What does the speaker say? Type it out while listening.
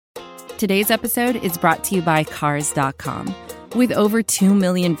Today's episode is brought to you by Cars.com. With over 2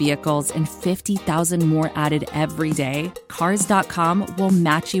 million vehicles and 50,000 more added every day, Cars.com will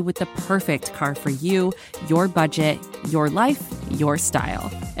match you with the perfect car for you, your budget, your life, your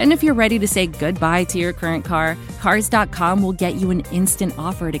style. And if you're ready to say goodbye to your current car, Cars.com will get you an instant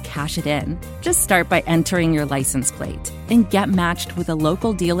offer to cash it in. Just start by entering your license plate and get matched with a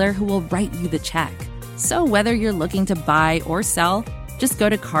local dealer who will write you the check. So whether you're looking to buy or sell, just go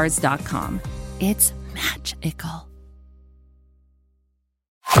to Cars.com. It's magical.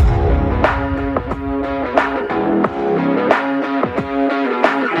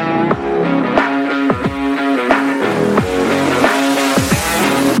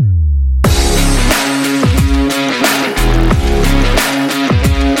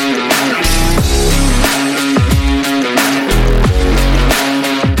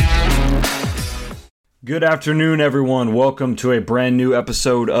 Good afternoon, everyone. Welcome to a brand new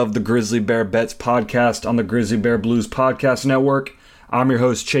episode of the Grizzly Bear Bets podcast on the Grizzly Bear Blues Podcast Network. I'm your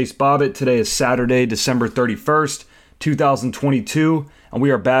host, Chase Bobbitt. Today is Saturday, December 31st, 2022, and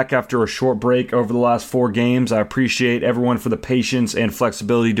we are back after a short break over the last 4 games. I appreciate everyone for the patience and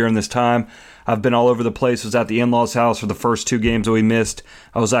flexibility during this time. I've been all over the place. I was at the in-laws' house for the first 2 games that we missed.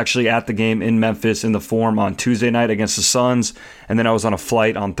 I was actually at the game in Memphis in the Forum on Tuesday night against the Suns, and then I was on a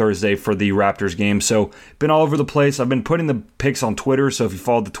flight on Thursday for the Raptors game. So, been all over the place. I've been putting the picks on Twitter, so if you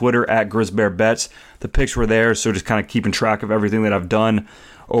follow the Twitter at GrizzBearBets, the picks were there, so just kind of keeping track of everything that I've done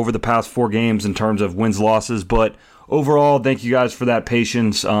over the past 4 games in terms of wins, losses. But overall, thank you guys for that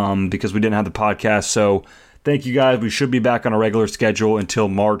patience because we didn't have the podcast, so thank you guys. We should be back on a regular schedule until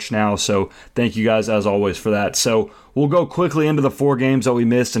March now, so thank you guys as always for that. So we'll go quickly into the 4 games that we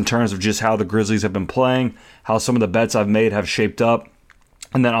missed in terms of just how the Grizzlies have been playing, how some of the bets I've made have shaped up,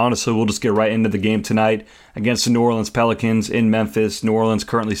 and then honestly we'll just get right into the game tonight against the New Orleans Pelicans in Memphis. New Orleans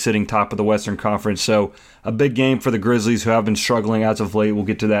currently sitting top of the Western Conference, so a big game for the Grizzlies who have been struggling as of late. We'll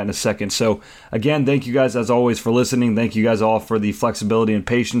get to that in a second. So again, thank you guys as always for listening. Thank you guys all for the flexibility and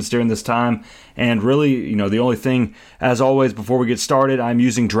patience during this time. And really, the only thing as always before we get started, I'm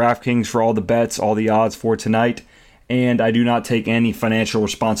using DraftKings for all the bets, all the odds for tonight, and I do not take any financial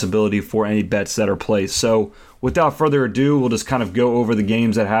responsibility for any bets that are placed. So without further ado, we'll just kind of go over the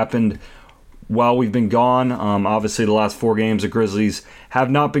games that happened while we've been gone. Obviously, the last 4 games, the Grizzlies have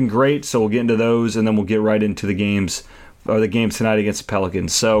not been great, so we'll get into those, and then we'll get right into the games, or the game tonight against the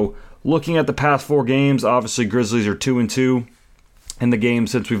Pelicans. So looking at the past 4 games, obviously Grizzlies are 2-2 in the game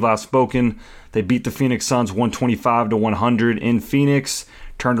since we've last spoken. They beat the Phoenix Suns 125-100 in Phoenix,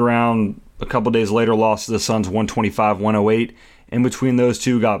 turned around a couple days later, lost to the Suns 125-108. In between those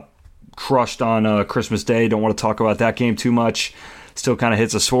two, got crushed on Christmas Day. Don't want to talk about that game too much. Still kind of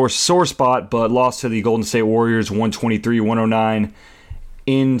hits a sore spot, but lost to the Golden State Warriors 123-109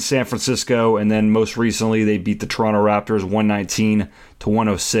 in San Francisco. And then most recently, they beat the Toronto Raptors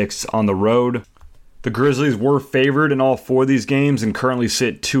 119-106 on the road. The Grizzlies were favored in all 4 of these games and currently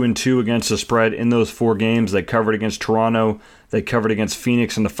sit 2-2 against the spread in those 4 games. They covered against Toronto, they covered against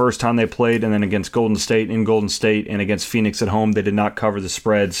Phoenix in the first time they played, and then against Golden State in Golden State, and against Phoenix at home, they did not cover the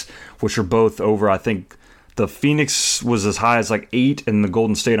spreads, which are both over. I think the Phoenix was as high as like 8, and the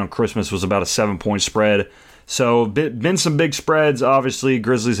Golden State on Christmas was about a 7-point spread. So been some big spreads. Obviously,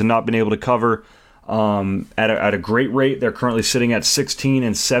 Grizzlies have not been able to cover at a great rate. They're currently sitting at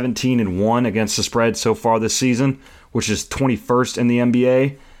 16-17-1 against the spread so far this season, which is 21st in the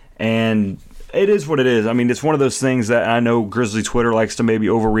NBA. And it is what it is. I mean, it's one of those things that I know Grizzly Twitter likes to maybe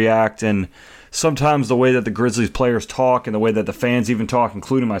overreact, and sometimes the way that the Grizzlies players talk and the way that the fans even talk,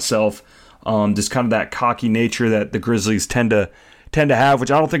 including myself, just kind of that cocky nature that the Grizzlies tend to have,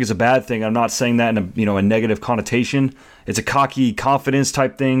 which I don't think is a bad thing. I'm not saying that in a negative connotation. It's a cocky confidence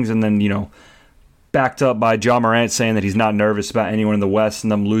type things, and then backed up by Ja Morant saying that he's not nervous about anyone in the West,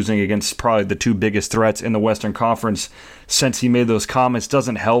 and them losing against probably the 2 biggest threats in the Western Conference since he made those comments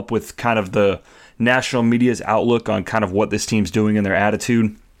doesn't help with kind of the national media's outlook on kind of what this team's doing and their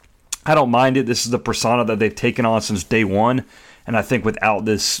attitude. I don't mind it. This is the persona that they've taken on since day one, and I think without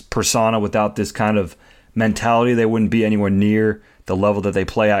this persona, without this kind of mentality, they wouldn't be anywhere near the level that they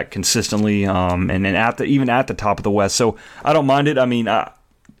play at consistently, and even at the top of the West. So I don't mind it. I mean,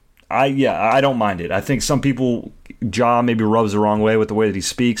 I don't mind it. I think some people, Ja maybe rubs the wrong way with the way that he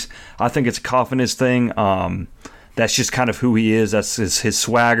speaks. I think it's a confidence thing. That's just kind of who he is. That's his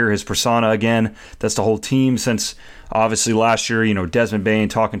swagger, his persona. Again, that's the whole team since obviously last year, Desmond Bane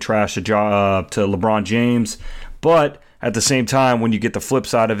talking trash to LeBron James. But at the same time, when you get the flip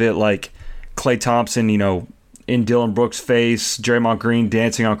side of it, like Klay Thompson, in Dylan Brooks' face, Draymond Green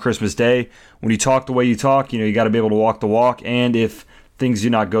dancing on Christmas Day, when you talk the way you talk, you got to be able to walk the walk. And if things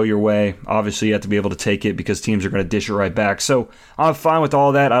do not go your way, obviously you have to be able to take it because teams are going to dish it right back. So I'm fine with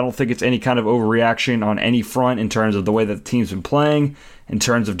all that. I don't think it's any kind of overreaction on any front in terms of the way that the team's been playing, in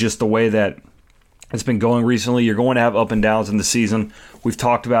terms of just the way that it's been going recently. You're going to have up and downs in the season. We've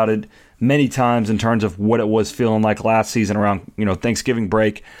talked about it many times in terms of what it was feeling like last season around, Thanksgiving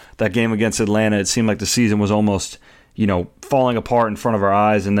break, that game against Atlanta. It seemed like the season was almost, falling apart in front of our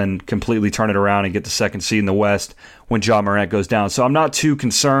eyes, and then completely turn it around and get the second seed in the West when Ja Morant goes down. So I'm not too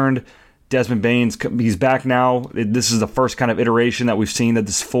concerned. Desmond Bane's, he's back now. This is the first kind of iteration that we've seen that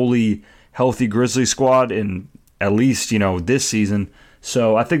this fully healthy Grizzly squad in at least, this season.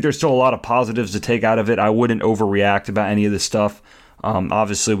 So I think there's still a lot of positives to take out of it. I wouldn't overreact about any of this stuff.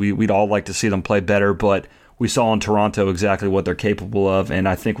 Obviously, we'd all like to see them play better, but we saw in Toronto exactly what they're capable of, and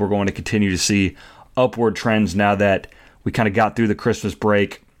I think we're going to continue to see upward trends now that we kind of got through the Christmas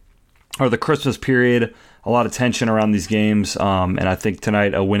break, or the Christmas period. A lot of tension around these games, and I think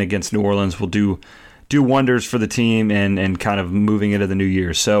tonight a win against New Orleans will do wonders for the team and kind of moving into the new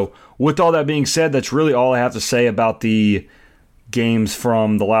year. So with all that being said, that's really all I have to say about the games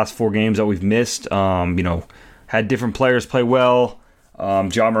from the last 4 games that we've missed. Had different players play well.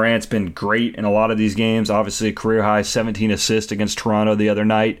 Ja Morant's been great in a lot of these games. Obviously, a career-high 17 assists against Toronto the other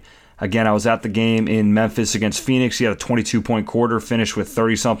night. Again, I was at the game in Memphis against Phoenix. He had a 22-point quarter, finished with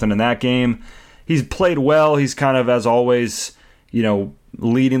 30-something in that game. He's played well. He's kind of, as always,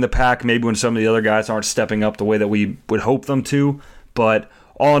 leading the pack, maybe when some of the other guys aren't stepping up the way that we would hope them to. But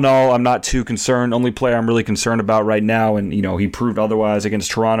all in all, I'm not too concerned. Only player I'm really concerned about right now, and he proved otherwise against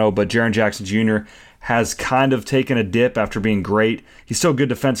Toronto, but Jaren Jackson Jr. has kind of taken a dip after being great. He's still good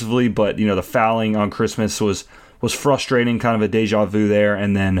defensively, but the fouling on Christmas was frustrating, kind of a deja vu there,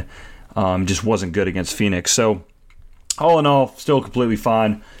 and then just wasn't good against Phoenix. So all in all, still completely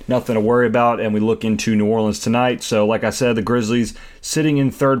fine. Nothing to worry about, and we look into New Orleans tonight. So like I said, the Grizzlies sitting in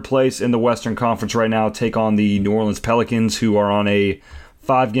third place in the Western Conference right now take on the New Orleans Pelicans, who are on a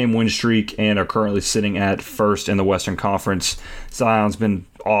 5-game win streak and are currently sitting at first in the Western Conference. Zion's been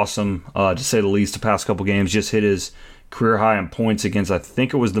awesome, to say the least, the past couple games. Just hit his career high in points against, I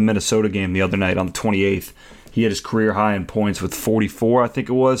think it was the Minnesota game the other night on the 28th. He had his career high in points with 44, I think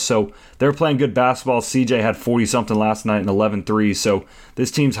it was. So they're playing good basketball. CJ had 40-something last night and 11 threes. So this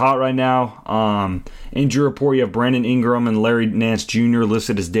team's hot right now. Injury report, you have Brandon Ingram and Larry Nance Jr.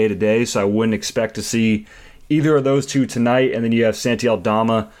 listed as day-to-day, so I wouldn't expect to see either of those two tonight. And then you have Santi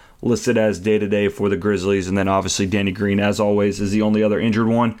Aldama listed as day-to-day for the Grizzlies. And then obviously Danny Green, as always, is the only other injured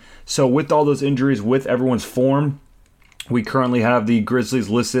one. So with all those injuries, with everyone's form, we currently have the Grizzlies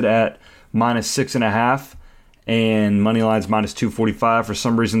listed at -6.5. And Moneyline's -245. For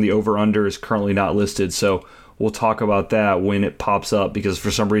some reason, the over-under is currently not listed. So we'll talk about that when it pops up, because for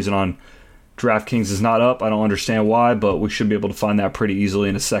some reason on DraftKings is not up. I don't understand why, but we should be able to find that pretty easily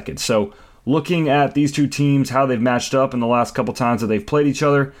in a second. So looking at these two teams, how they've matched up in the last couple times that they've played each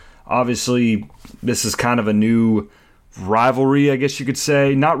other, obviously this is kind of a new rivalry, I guess you could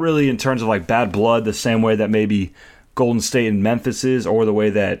say. Not really in terms of like bad blood, the same way that maybe Golden State and Memphis is, or the way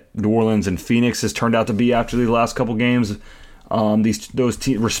that New Orleans and Phoenix has turned out to be after the last couple games. Those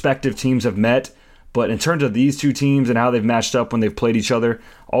respective teams have met, but in terms of these two teams and how they've matched up when they've played each other,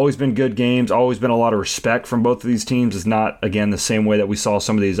 always been good games, always been a lot of respect from both of these teams. It's not, again, the same way that we saw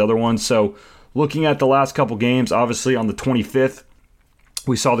some of these other ones. So looking at the last couple games, obviously on the 25th,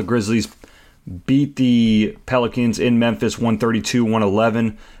 we saw the Grizzlies beat the Pelicans in Memphis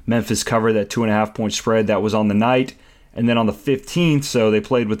 132-111. Memphis covered that 2.5-point spread that was on the night. And then on the 15th, so they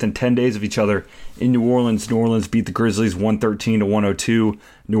played within 10 days of each other in New Orleans. New Orleans beat the Grizzlies 113-102.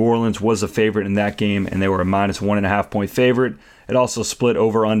 New Orleans was a favorite in that game, and they were a -1.5-point favorite. It also split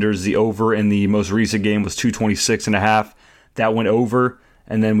over-unders. The over in the most recent game was 226.5. That went over.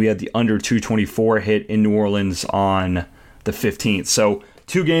 And then we had the under 224 hit in New Orleans on the 15th. So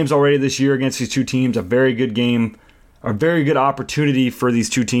 2 games already this year against these two teams. A very good game, a very good opportunity for these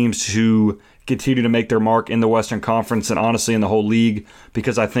two teams to continue to make their mark in the Western Conference and honestly in the whole league,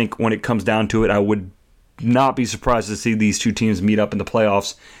 because I think when it comes down to it, I would not be surprised to see these two teams meet up in the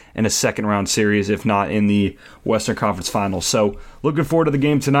playoffs in a second-round series, if not in the Western Conference Finals. So looking forward to the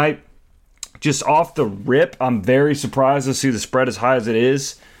game tonight. Just off the rip, I'm very surprised to see the spread as high as it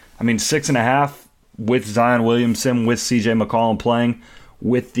is. I mean, 6.5 with Zion Williamson, with CJ McCollum playing,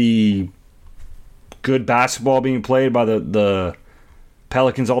 with the good basketball being played by the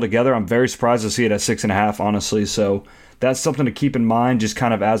Pelicans altogether. I'm very surprised to see it at 6.5, honestly. So that's something to keep in mind just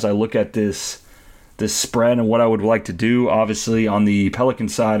kind of as I look at this spread and what I would like to do. Obviously, on the Pelican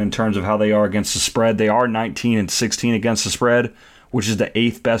side, in terms of how they are against the spread, they are 19-16 against the spread, which is the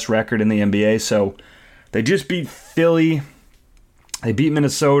 8th best record in the NBA. So they just beat Philly They beat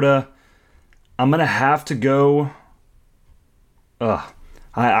Minnesota. I'm going to have to go...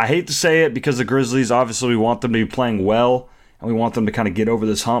 I hate to say it because the Grizzlies, obviously we want them to be playing well, and we want them to kind of get over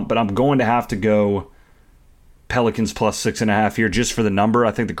this hump, but I'm going to have to go Pelicans plus 6.5 here just for the number.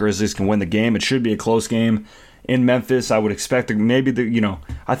 I think the Grizzlies can win the game. It should be a close game in Memphis. I would expect I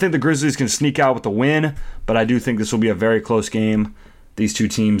think the Grizzlies can sneak out with the win, but I do think this will be a very close game. These two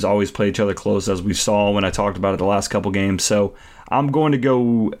teams always play each other close, as we saw when I talked about it the last couple games. So I'm going to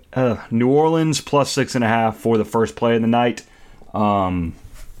go New Orleans plus 6.5 for the first play of the night.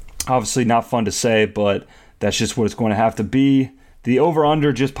 Obviously not fun to say, but that's just what it's going to have to be. The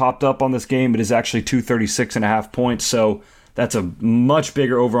over-under just popped up on this game. It is actually 236.5 points, so that's a much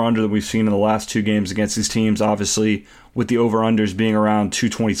bigger over-under than we've seen in the last two games against these teams, obviously, with the over-unders being around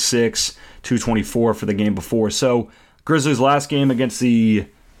 226, 224 for the game before. So Grizzlies' last game against the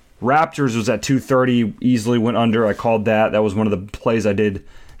Raptors was at 230, easily went under. I called that. That was one of the plays I did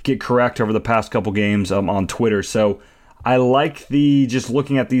get correct over the past couple games on Twitter. So I like just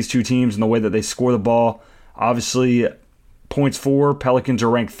looking at these two teams and the way that they score the ball. Obviously, points for, Pelicans are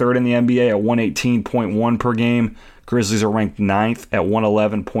ranked third in the NBA at 118.1 per game. Grizzlies are ranked ninth at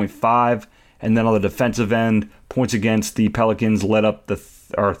 111.5. And then on the defensive end, points against the Pelicans led up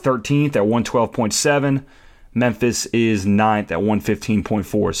are 13th at 112.7. Memphis is ninth at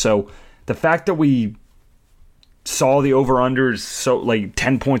 115.4. So the fact that we saw the over-unders so like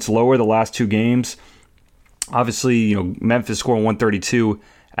 10 points lower the last two games, obviously, Memphis scoring 132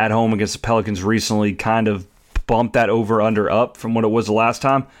 at home against the Pelicans recently kind of bumped that over-under up from what it was the last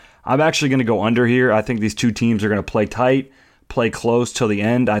time. I'm actually going to go under here. I think these two teams are going to play tight, play close till the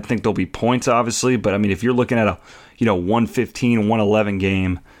end. I think there'll be points, obviously, but I mean, if you're looking at a 115-111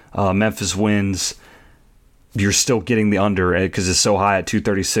 game, Memphis wins, you're still getting the under because it's so high at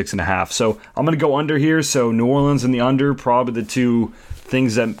 236.5. So I'm going to go under here. So New Orleans and the under, probably the two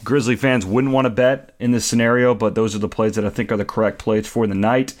things that Grizzly fans wouldn't want to bet in this scenario, but those are the plays that I think are the correct plays for the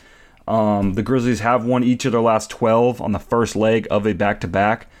night. The Grizzlies have won each of their last 12 on the first leg of a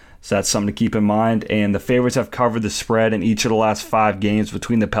back-to-back, so that's something to keep in mind. And the favorites have covered the spread in each of the last 5 games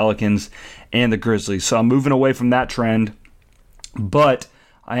between the Pelicans and the Grizzlies. So I'm moving away from that trend, but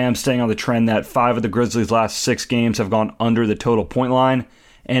I am staying on the trend that 5 of the Grizzlies' last 6 games have gone under the total point line.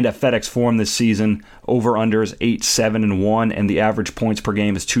 And at FedEx Forum this season, over-under is 8, 7, and 1, and the average points per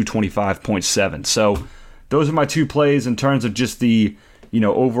game is 225.7. So those are my two plays in terms of just the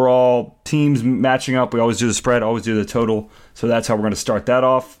overall teams matching up. We always do the spread, always do the total. So that's how we're going to start that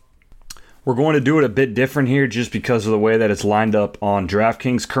off. We're going to do it a bit different here just because of the way that it's lined up on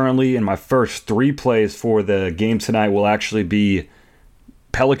DraftKings currently. And my first 3 plays for the game tonight will actually be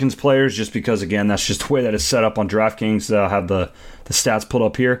Pelicans players, just because, again, that's just the way that it's set up on DraftKings. I'll have the stats pulled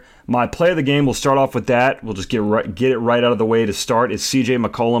up here. My play of the game, we'll start off with that. We'll just get it right out of the way to start. It's CJ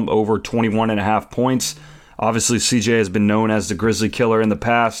McCollum over 21.5 points. Obviously, CJ has been known as the Grizzly killer in the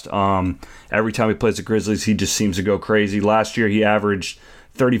past. Every time he plays the Grizzlies, he just seems to go crazy. Last year, he averaged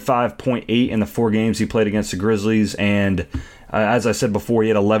 35.8 in the 4 games he played against the Grizzlies. And as I said before, he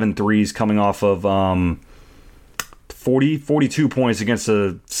had 11 threes coming off of 42 points against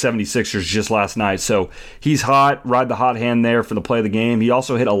the 76ers just last night. So he's hot. Ride the hot hand there for the play of the game. He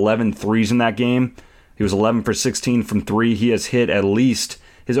also hit 11 threes in that game. He was 11 for 16 from 3. He has hit at least,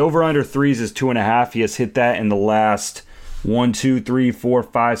 his over-under threes is 2.5. He has hit that in the last 1, 2, 3, 4,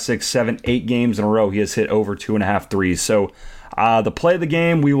 5, 6, 7, 8 games in a row. He has hit over 2.5 threes. So the play of the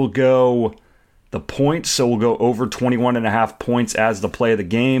game, we will go the points. So we'll go over 21.5 points as the play of the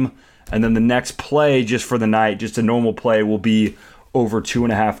game. And then the next play just for the night, just a normal play, will be over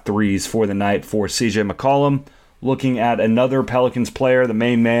 2.5 threes for the night for CJ McCollum. Looking at another Pelicans player, the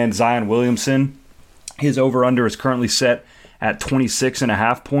main man, Zion Williamson. His over-under is currently set at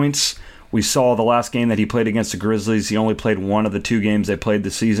 26.5 points. We saw the last game that he played against the Grizzlies. He only played one of the 2 games they played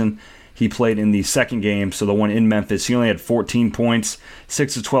this season. He played in the second game, so the one in Memphis. He only had 14 points,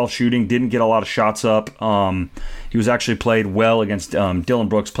 6 of 12 shooting, didn't get a lot of shots up. He was actually played well against Dillon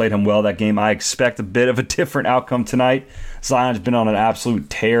Brooks, played him well that game. I expect a bit of a different outcome tonight. Zion's been on an absolute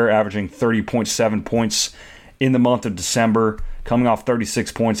tear, averaging 30.7 points in the month of December, coming off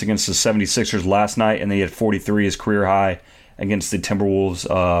 36 points against the 76ers last night, and they had 43, his career high, against the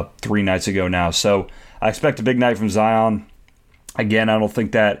Timberwolves 3 nights ago now. So I expect a big night from Zion. Again, I don't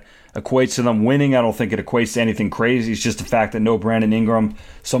think that equates to them winning. I don't think it equates to anything crazy. It's just the fact that no Brandon Ingram.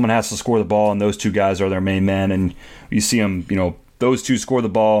 Someone has to score the ball, and those 2 guys are their main men. And you see them, those 2 score the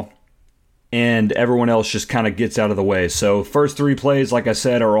ball. and everyone else just kind of gets out of the way. So first 3 plays, like I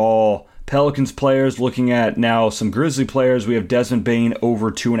said, are all Pelicans players. Looking at now some Grizzly players, we have Desmond Bane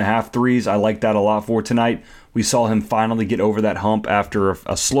over 2.5 threes. I like that a lot for tonight. We saw him finally get over that hump after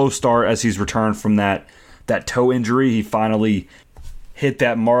a slow start as he's returned from that toe injury. He finally hit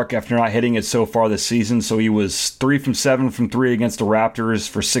that mark after not hitting it so far this season. So he was 3 from 7 from 3 against the Raptors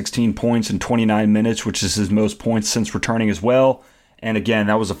for 16 points in 29 minutes, which is his most points since returning as well. And again,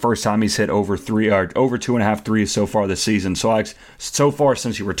 that was the first time he's hit over 2.5 threes so far this season. So far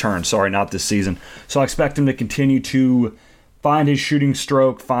since he returned, not this season. So I expect him to continue to find his shooting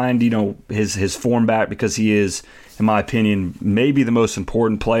stroke, find his form back, because he is, in my opinion, maybe the most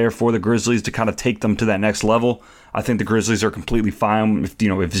important player for the Grizzlies to kind of take them to that next level. I think the Grizzlies are completely fine if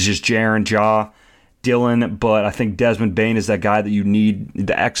it's just Jaren, Ja, Dylan, but I think Desmond Bane is that guy that you need,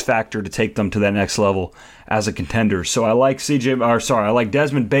 the X factor to take them to that next level as a contender. So I like I like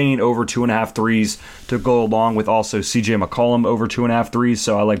Desmond Bane over 2.5 threes to go along with also CJ McCollum over 2.5 threes.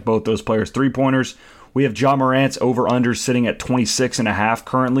 So I like both those players 3-pointers. We have Ja Morant's over-under sitting at 26.5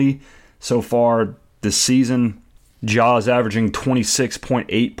 currently so far this season. Ja is averaging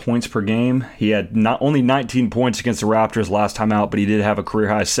 26.8 points per game. He had not only 19 points against the Raptors last time out, but he did have a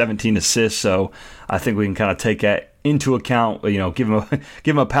career-high 17 assists, so I think we can kind of take that into account, give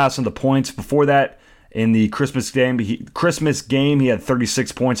him a pass on the points. Before that, in the Christmas game, he had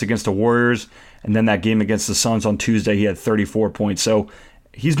 36 points against the Warriors, and then that game against the Suns on Tuesday, he had 34 points. So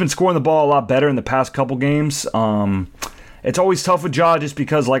he's been scoring the ball a lot better in the past couple games. It's always tough with Ja just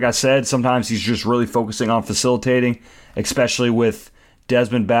because, like I said, sometimes he's just really focusing on facilitating, especially with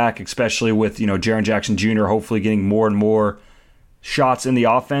Desmond back, especially with, Jaren Jackson Jr. hopefully getting more and more shots in the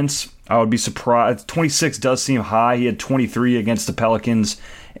offense. I would be surprised. 26 does seem high. He had 23 against the Pelicans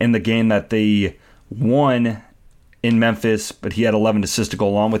in the game that they won in Memphis, but he had 11 assists to go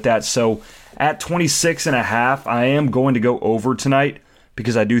along with that. So at 26.5, I am going to go over tonight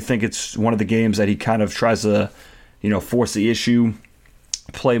because I do think it's one of the games that he kind of tries to force the issue,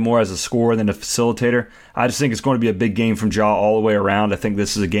 play more as a scorer than a facilitator. I just think it's going to be a big game from Ja all the way around. I think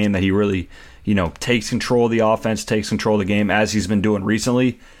this is a game that he really, takes control of the offense, takes control of the game as he's been doing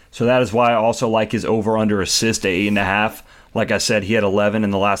recently. So that is why I also like his over-under assist at 8.5. Like I said, he had 11 in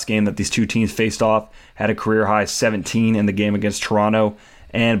the last game that these two teams faced off, had a career-high 17 in the game against Toronto.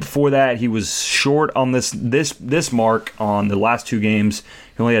 And before that, he was short on this mark on the last 2 games.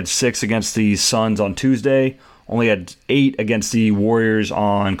 He only had 6 against the Suns on Tuesday, only had 8 against the Warriors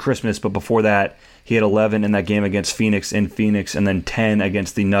on Christmas, but before that, he had 11 in that game against Phoenix in Phoenix, and then 10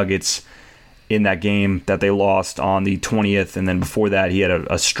 against the Nuggets in that game that they lost on the 20th. And then before that, he had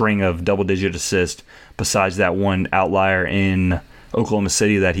a string of double-digit assists besides that one outlier in Oklahoma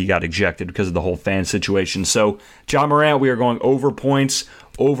City that he got ejected because of the whole fan situation. So, Ja Morant, we are going over points,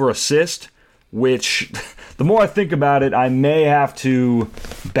 over assist, which the more I think about it, I may have to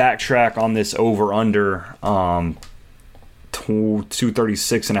backtrack on this over-under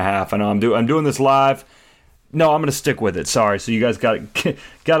 236.5. I know I'm doing this live. No, I'm going to stick with it. Sorry. So you guys got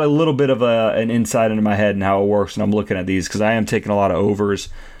a little bit of an insight into my head and how it works, and I'm looking at these because I am taking a lot of overs.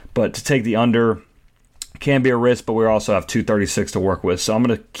 But to take the under can be a risk, but we also have 236 to work with. So I'm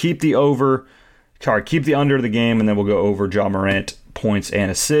going to keep the under of the game, and then we'll go over Ja Morant points and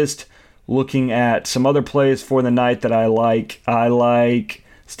assist. Looking at some other plays for the night that I like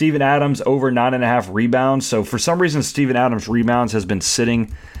Steven Adams over 9.5 rebounds. So for some reason, Steven Adams' rebounds has been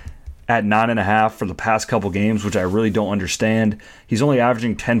sitting at 9.5 for the past couple games, which I really don't understand. He's only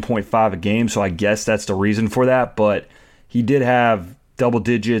averaging 10.5 a game, so I guess that's the reason for that. But he did have double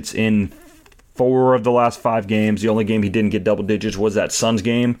digits in 4 of the last 5 games. The only game he didn't get double digits was that Suns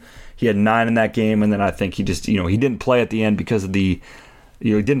game. He had 9 in that game, and then I think he just, he didn't play at the end because of he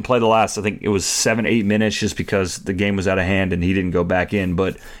didn't play the last, I think it was 7-8 minutes just because the game was out of hand and he didn't go back in.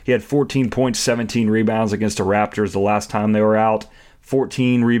 But he had 14 points, 17 rebounds against the Raptors the last time they were out.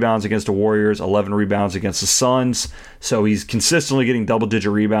 14 rebounds against the Warriors, 11 rebounds against the Suns. So he's consistently getting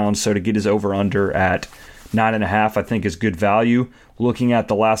double-digit rebounds. So to get his over-under at 9.5, I think is good value. Looking at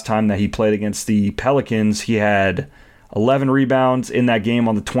the last time that he played against the Pelicans, he had 11 rebounds in that game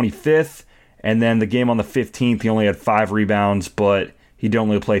on the 25th. And then the game on the 15th, he only had 5 rebounds, but he did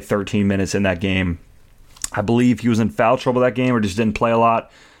only play 13 minutes in that game. I believe he was in foul trouble that game or just didn't play a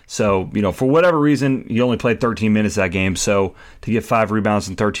lot. So, for whatever reason, he only played 13 minutes that game. So to get 5 rebounds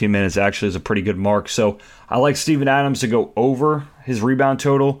in 13 minutes actually is a pretty good mark. So I like Steven Adams to go over his rebound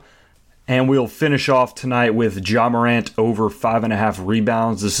total. And we'll finish off tonight with Ja Morant over 5.5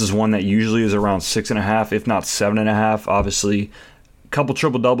 rebounds. This is one that usually is around 6.5, if not 7.5. Obviously, a couple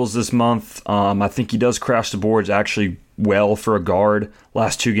triple-doubles this month. I think he does crash the boards actually well for a guard.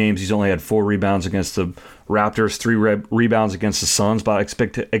 Last 2 games, he's only had 4 rebounds against the Raptors, 3 rebounds against the Suns, but I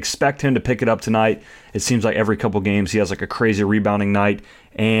expect him to pick it up tonight. It seems like every couple games he has like a crazy rebounding night.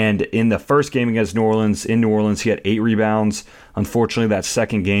 And in the first game against New Orleans, he had 8 rebounds. Unfortunately, that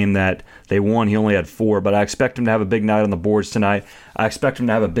second game that they won, he only had 4. But I expect him to have a big night on the boards tonight. I expect him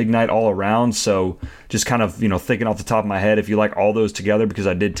to have a big night all around. So just kind of, thinking off the top of my head, if you like all those together, because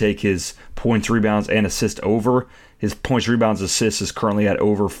I did take his points, rebounds, and assist over. His points, rebounds, assists is currently at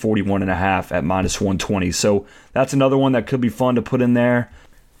over 41.5 at -120. So that's another one that could be fun to put in there.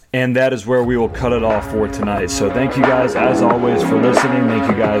 And that is where we will cut it off for tonight. So thank you guys, as always, for listening. Thank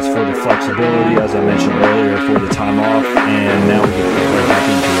you guys for the flexibility, as I mentioned earlier, for the time off. And now we get right back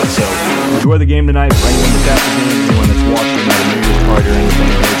into it. So enjoy the game tonight. For anyone that's at the game, anyone that's watching at a New Year's party or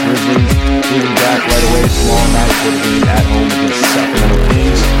anything, the Grizzlies will be back right away tomorrow night for the game at home against the Sacramento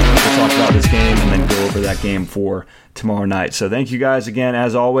Kings. We'll talk about this game and then go over that game for tomorrow night. So thank you guys again,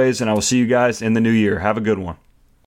 as always, and I will see you guys in the new year. Have a good one.